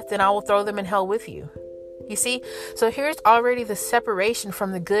your path, then I will throw them in hell with you. You see? So here's already the separation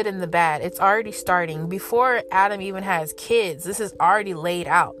from the good and the bad. It's already starting. Before Adam even has kids, this is already laid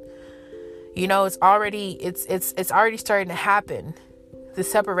out. You know, it's already starting to happen. The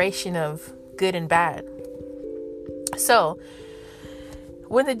separation of good and bad. So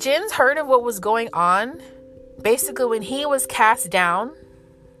when the jinns heard of what was going on, basically when he was cast down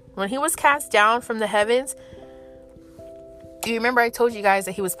from the heavens, you remember I told you guys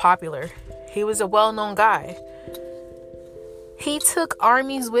that he was popular. He was a well-known guy. He took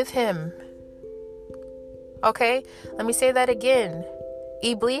armies with him. Okay, let me say that again.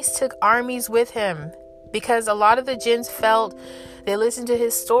 Iblis took armies with him because a lot of the jinns felt, they listened to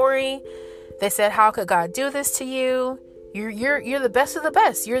his story. They said, "How could God do this to you? You're the best of the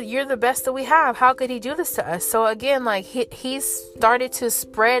best. You're the best that we have. How could he do this to us?" So again, like he started to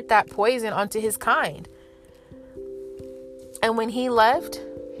spread that poison onto his kind. And when he left,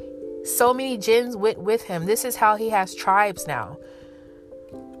 so many jinns went with him. This is how he has tribes now.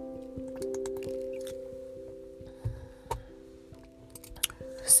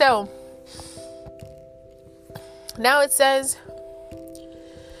 So now it says,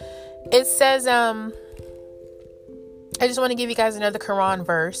 It says, I just want to give you guys another Quran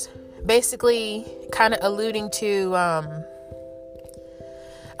verse, basically kind of alluding to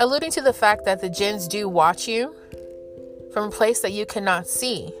the fact that the jinns do watch you from a place that you cannot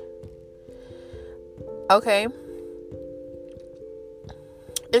see. Okay.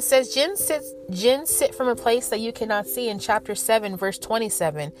 It says jinns sit from a place that you cannot see in chapter 7, verse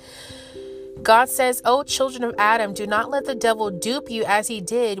 27. God says, "O children of Adam, do not let the devil dupe you as he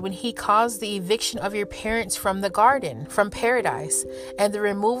did when he caused the eviction of your parents from the garden, from paradise, and the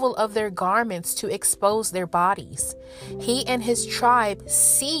removal of their garments to expose their bodies. He and his tribe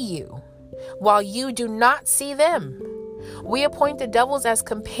see you, while you do not see them. We appoint the devils as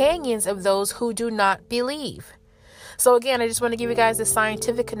companions of those who do not believe." So again, I just want to give you guys the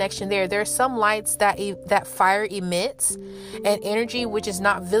scientific connection there. There are some lights that fire emits, and energy which is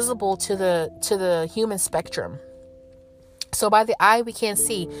not visible to the human spectrum. So by the eye we can't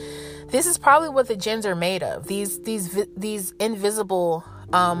see. This is probably what the jinns are made of. These invisible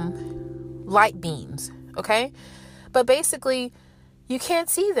light beams. Okay, but basically you can't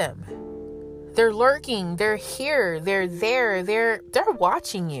see them. They're lurking. They're here. They're there. They're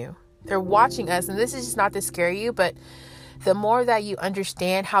watching you. They're watching us, and this is just not to scare you, but the more that you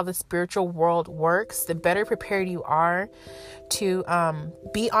understand how the spiritual world works, the better prepared you are to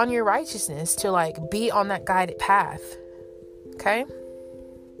be on your righteousness, to like be on that guided path. Okay?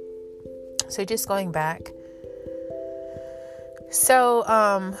 So just going back. So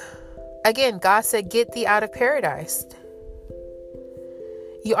again, God said, "Get thee out of paradise.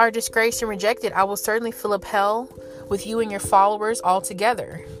 You are disgraced and rejected. I will certainly fill up hell with you and your followers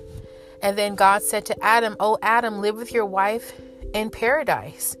altogether." And then God said to Adam, "O Adam, live with your wife in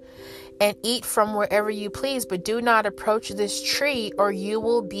paradise and eat from wherever you please, but do not approach this tree or you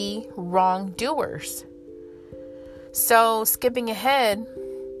will be wrongdoers." So skipping ahead,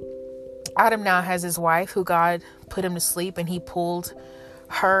 Adam now has his wife who God put him to sleep, and he pulled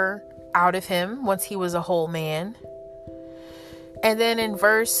her out of him once he was a whole man. And then in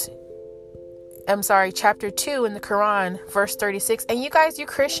chapter 2 in the Quran, verse 36. And you guys, you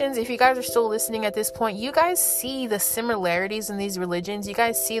Christians, if you guys are still listening at this point, you guys see the similarities in these religions. You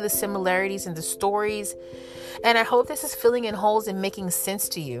guys see the similarities in the stories. And I hope this is filling in holes and making sense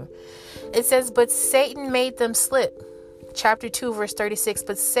to you. It says, "But Satan made them slip." Chapter 2, verse 36.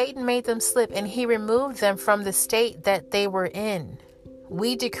 "But Satan made them slip, and he removed them from the state that they were in.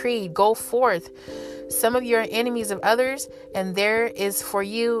 We decreed, go forth. Some of you are enemies of others, and there is for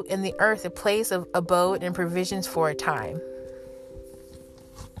you in the earth a place of abode and provisions for a time."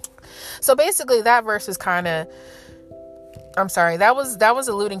 So basically that verse is that was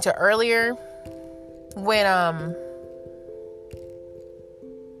alluding to earlier when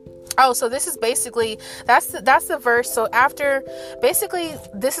so this is basically that's the verse. So after, basically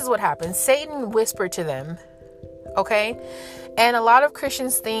this is what happened. Satan whispered to them. Okay? And a lot of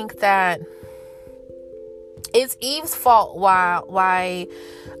Christians think that it's Eve's fault why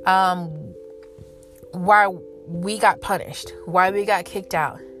we got punished, why we got kicked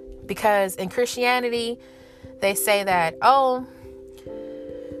out. Because in Christianity, they say that,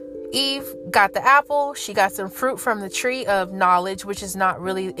 Eve got the apple, she got some fruit from the tree of knowledge, which is not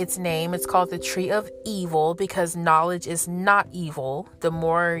really its name. It's called the tree of evil, because knowledge is not evil. The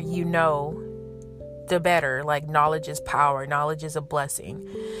more you know, the better. Like, knowledge is power. Knowledge is a blessing.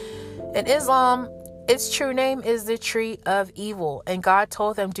 In Islam, its true name is the tree of evil. And God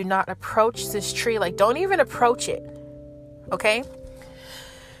told them, do not approach this tree. Like, don't even approach it. Okay?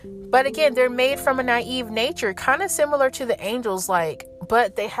 But again, they're made from a naive nature, kind of similar to the angels,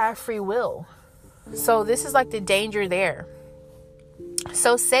 but they have free will. So this is like the danger there.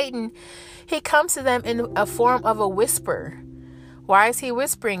 So Satan, he comes to them in a form of a whisper. Why is he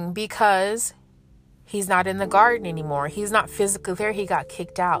whispering? Because he's not in the garden anymore. He's not physically there. He got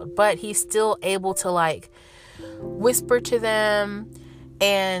kicked out, but he's still able to whisper to them.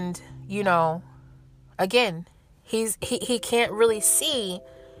 And, again, he can't really see.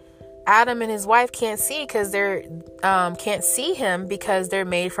 Adam and his wife can't see because can't see him because they're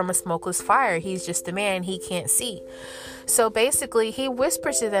made from a smokeless fire. He's just a man. He can't see. So basically he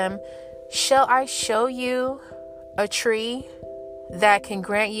whispers to them, shall I show you a tree that can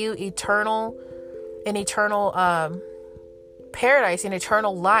grant you eternal paradise and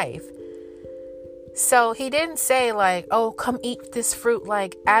eternal life? So he didn't say come eat this fruit.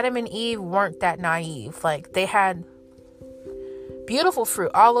 Adam and Eve weren't that naive. They had beautiful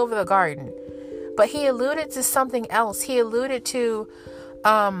fruit all over the garden. But he alluded to something else. He alluded to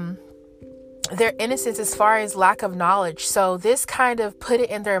their innocence as far as lack of knowledge. So this kind of put it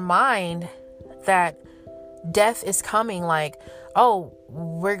in their mind that death is coming. oh,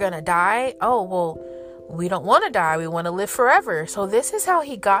 we're gonna die. Oh, well, we don't want to die. We want to live forever. So this is how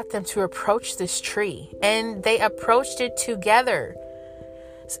he got them to approach this tree. And they approached it together.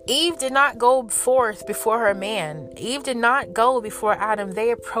 Eve did not go forth before her man. Eve did not go before Adam.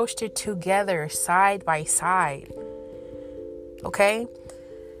 They approached it together, side by side. Okay?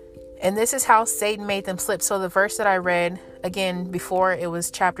 And this is how Satan made them slip. So the verse that I read, again, before, it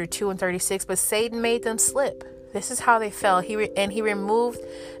was chapter 2 and 36. But Satan made them slip. This is how they fell. He removed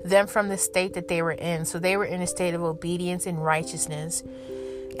them from the state that they were in. So they were in a state of obedience and righteousness.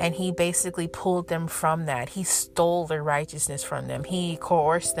 And he basically pulled them from that. He stole their righteousness from them. He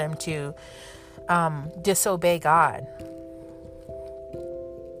coerced them to disobey God.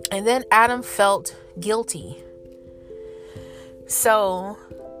 And then Adam felt guilty. So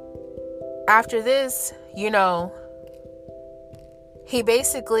after this, he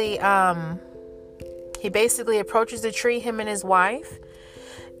basically approaches the tree, him and his wife,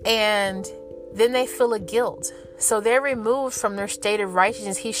 and then they feel a guilt. So they're removed from their state of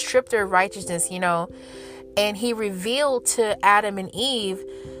righteousness. He stripped their righteousness, and he revealed to Adam and Eve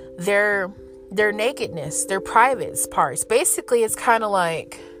their nakedness, their private parts. Basically, it's kind of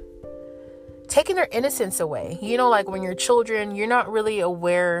like taking their innocence away. Like when you're children, you're not really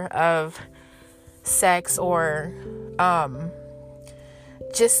aware of sex or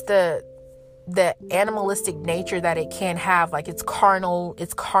just the animalistic nature that it can have. Like it's carnal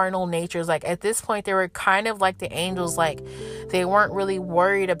natures. Like at this point, they were kind of like the angels. Like they weren't really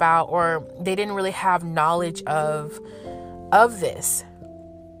worried about, or they didn't really have knowledge of this.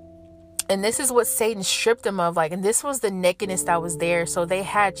 And this is what Satan stripped them of. Like, and this was the nakedness that was there. So they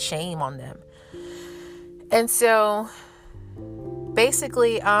had shame on them. And so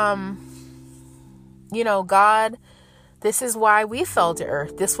basically, God, this is why we fell to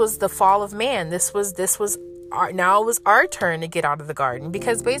earth. This was the fall of man. Now it was our turn to get out of the garden,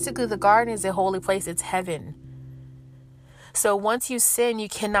 because basically the garden is a holy place. It's heaven. So once you sin, you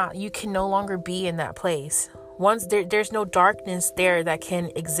can no longer be in that place. Once there's no darkness there that can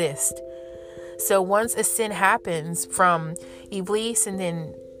exist. So once a sin happens from Iblis, and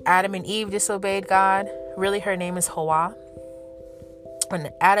then Adam and Eve disobeyed God. Really, her name is Hawa. When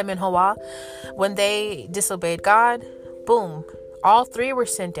Adam and Hawa, when they disobeyed God, boom, all three were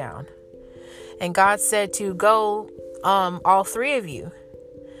sent down. And God said to go, all three of you.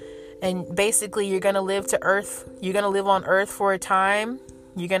 And basically, you're going to live to earth. You're going to live on earth for a time.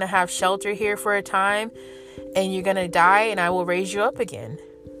 You're going to have shelter here for a time. And you're going to die, and I will raise you up again.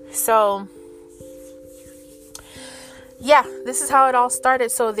 So, yeah, this is how it all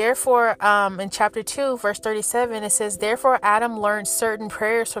started. So therefore, in chapter 2, verse 37, it says, therefore Adam learned certain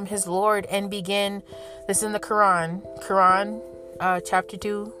prayers from his Lord and began, this is in the Quran, chapter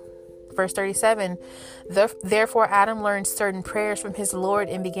 2, verse 37. Therefore Adam learned certain prayers from his Lord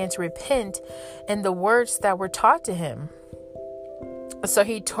and began to repent in the words that were taught to him. So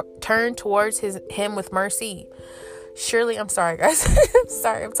he turned towards him with mercy. Surely, I'm sorry, guys. I'm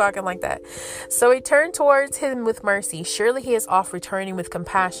sorry I'm talking like that. So he turned towards him with mercy. Surely he is oft returning with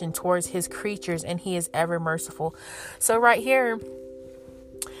compassion towards his creatures, and he is ever merciful. So right here,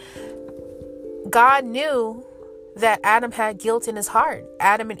 God knew that Adam had guilt in his heart.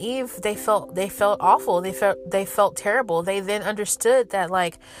 Adam and Eve, they felt awful. They felt terrible. They then understood that,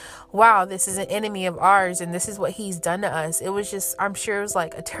 like, wow, this is an enemy of ours, and this is what he's done to us. It was just, I'm sure it was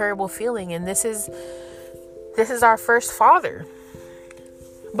like a terrible feeling. And this is our first father.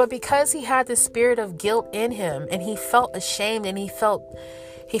 But because he had the spirit of guilt in him, and he felt ashamed, and he felt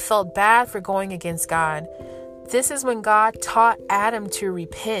bad for going against God, this is when God taught Adam to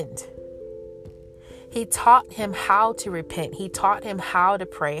repent. He taught him how to repent. He taught him how to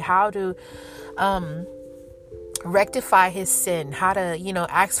pray, how to rectify his sin, how to,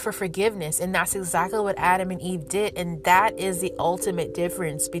 ask for forgiveness. And that's exactly what Adam and Eve did. And that is the ultimate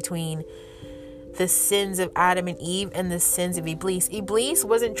difference between the sins of Adam and Eve and the sins of Iblis. Iblis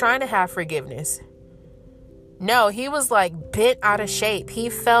wasn't trying to have forgiveness. No, he was like bent out of shape. He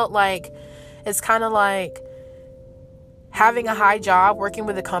felt like, it's kind of like having a high job, working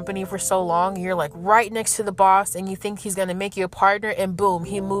with a company for so long, and you're like right next to the boss, and you think he's going to make you a partner, and boom,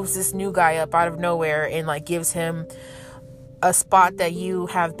 he moves this new guy up out of nowhere and like gives him a spot that you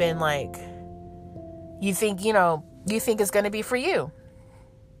have been like, you think is going to be for you.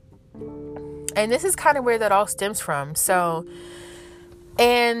 And this is kind of where that all stems from. So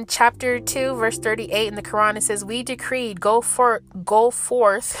in chapter 2, verse 38 in the Quran, it says, we decreed, go forth.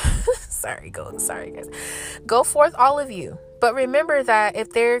 Sorry, guys. Go forth, all of you. But remember that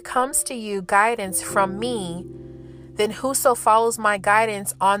if there comes to you guidance from me, then whoso follows my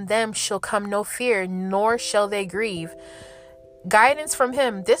guidance, on them shall come no fear, nor shall they grieve. guidance from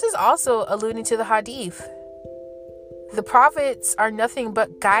him. This is also alluding to the hadith. The prophets are nothing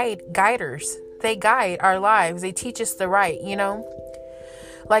but guiders. They guide our lives. They teach us the right,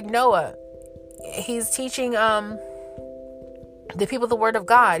 like Noah. He's teaching the people the word of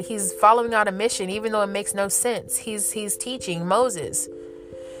God. He's following out a mission, even though it makes no sense. He's teaching Moses.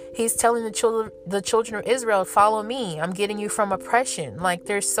 He's telling the children of Israel, follow me. I'm getting you from oppression. Like,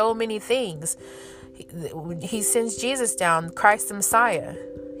 there's so many things. He sends Jesus down, Christ the Messiah,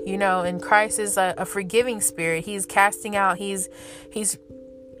 and Christ is a forgiving spirit. He's casting out, he's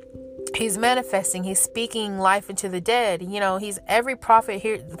manifesting, he's speaking life into the dead. He's every prophet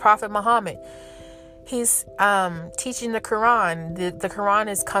here, the Prophet Muhammad. He's teaching the Quran. The Quran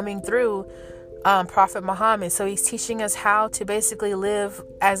is coming through Prophet Muhammad. So he's teaching us how to basically live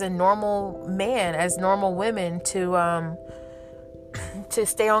as a normal man, as normal women, to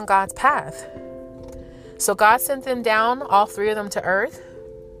stay on God's path. So God sent them down, all three of them, to earth.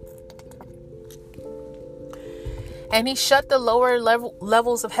 And he shut the lower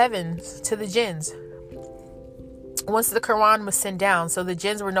levels of heavens to the jinns once the Quran was sent down. So the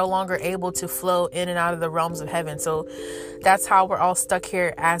jinns were no longer able to flow in and out of the realms of heaven. So that's how we're all stuck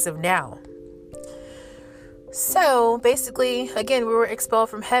here as of now. So basically, again, we were expelled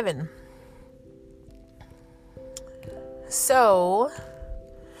from heaven. So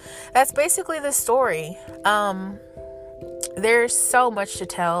that's basically the story. There's so much to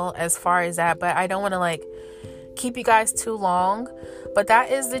tell as far as that, but I don't want to keep you guys too long. But that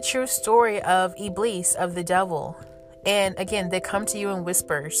is the true story of Iblis, of the devil. And again, they come to you in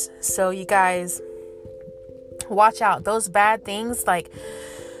whispers. So you guys, watch out. Those bad things, I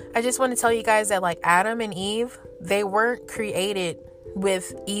just want to tell you guys that Adam and Eve, they weren't created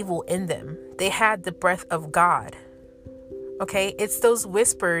with evil in them. They had the breath of God. Okay? It's those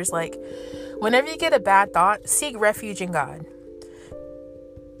whispers. Whenever you get a bad thought, seek refuge in God.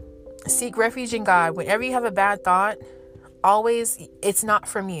 Seek refuge in God. Whenever you have a bad thought, always, it's not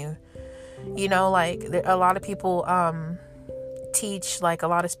from you. A lot of people teach, a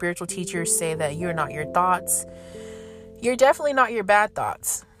lot of spiritual teachers say that you're not your thoughts. You're definitely not your bad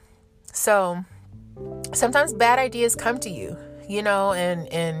thoughts. So sometimes bad ideas come to you,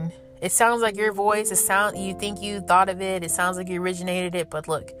 and it sounds like your voice. You think you thought of it. It sounds like you originated it. But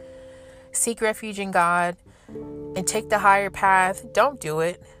look, seek refuge in God and take the higher path. Don't do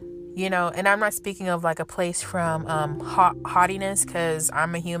it. And I'm not speaking of a place from haughtiness, because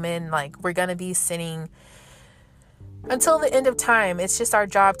I'm a human. We're going to be sinning until the end of time. It's just our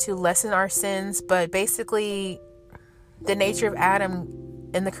job to lessen our sins. But basically, the nature of Adam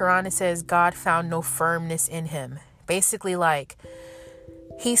in the Quran, it says God found no firmness in him. Basically,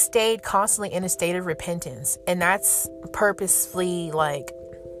 he stayed constantly in a state of repentance. And that's purposefully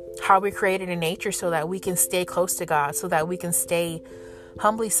how we created in nature, so that we can stay close to God, so that we can stay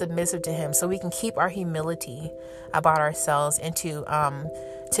humbly submissive to him, so we can keep our humility about ourselves, and to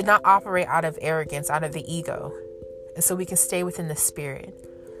not operate out of arrogance, out of the ego, and so we can stay within the spirit.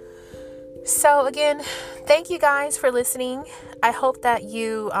 So again, thank you guys for listening. I hope that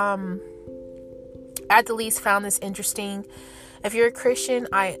you at the least found this interesting. If you're a Christian,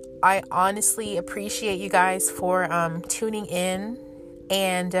 I honestly appreciate you guys for tuning in.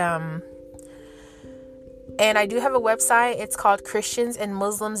 And I do have a website. It's called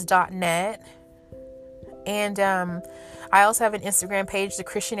christiansandmuslims.net. And I also have an Instagram page, The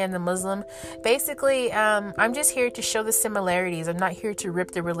Christian and the Muslim. Basically, I'm just here to show the similarities. I'm not here to rip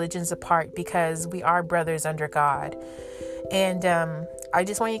the religions apart, because we are brothers under God. And I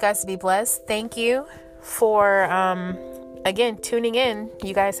just want you guys to be blessed. Thank you for, again, tuning in.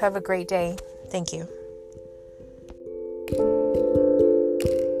 You guys have a great day. Thank you.